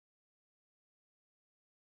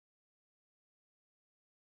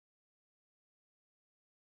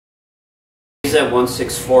D's at 1,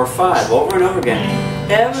 6, 4, 5, over and over again.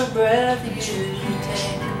 Every breath you take,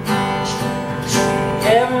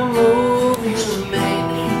 every move you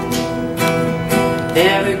make,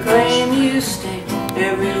 every claim you stake,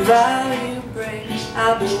 every vow you break,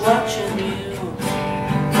 I'll be watching you.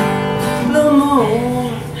 Blue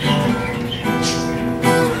moon,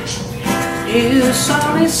 you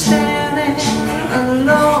saw me standing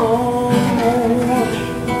alone,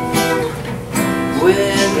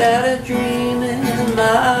 without a dream in my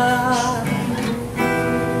heart,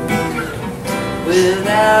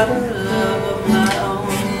 without a love of my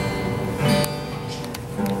own.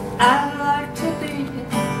 I'd like to be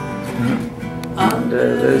under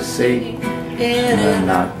the sea, in an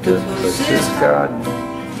octopus's garden,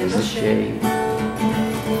 in the shade.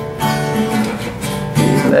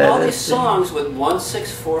 All these songs with 1,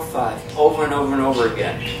 6, 4, 5 over and over and over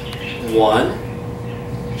again.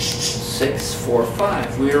 1, 6, 4,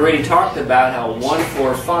 5. We already talked about how 1,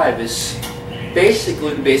 4, 5 is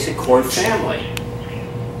basically the basic chord family.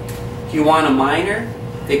 If you want a minor,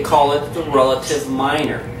 they call it the relative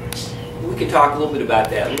minor. We can talk a little bit about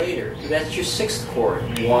that later. That's your 6th chord.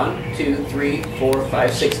 1, 2, 3, 4,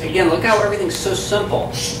 5, 6. Again, look how everything's so simple.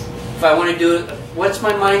 If I want to do it, what's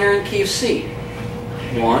my minor in key of C?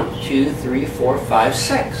 1, 2, 3, 4, 5,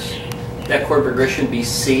 6. That chord progression would be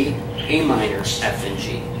C, A minor, F, and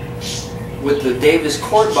G. With the Davis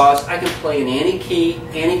chord boss, I can play in any key,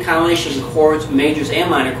 any combination of chords, majors and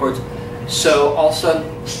minor chords. So all of a sudden,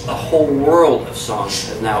 a whole world of songs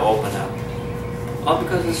has now opened up. All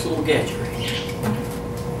because of this little gadget right here.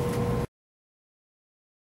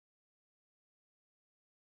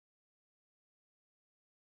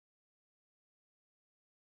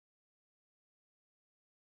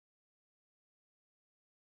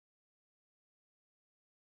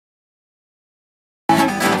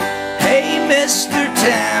 Mr.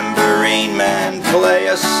 Tambourine Man, play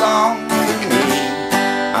a song for me.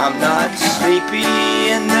 I'm not sleepy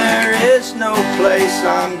and there is no place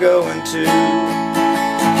I'm going to.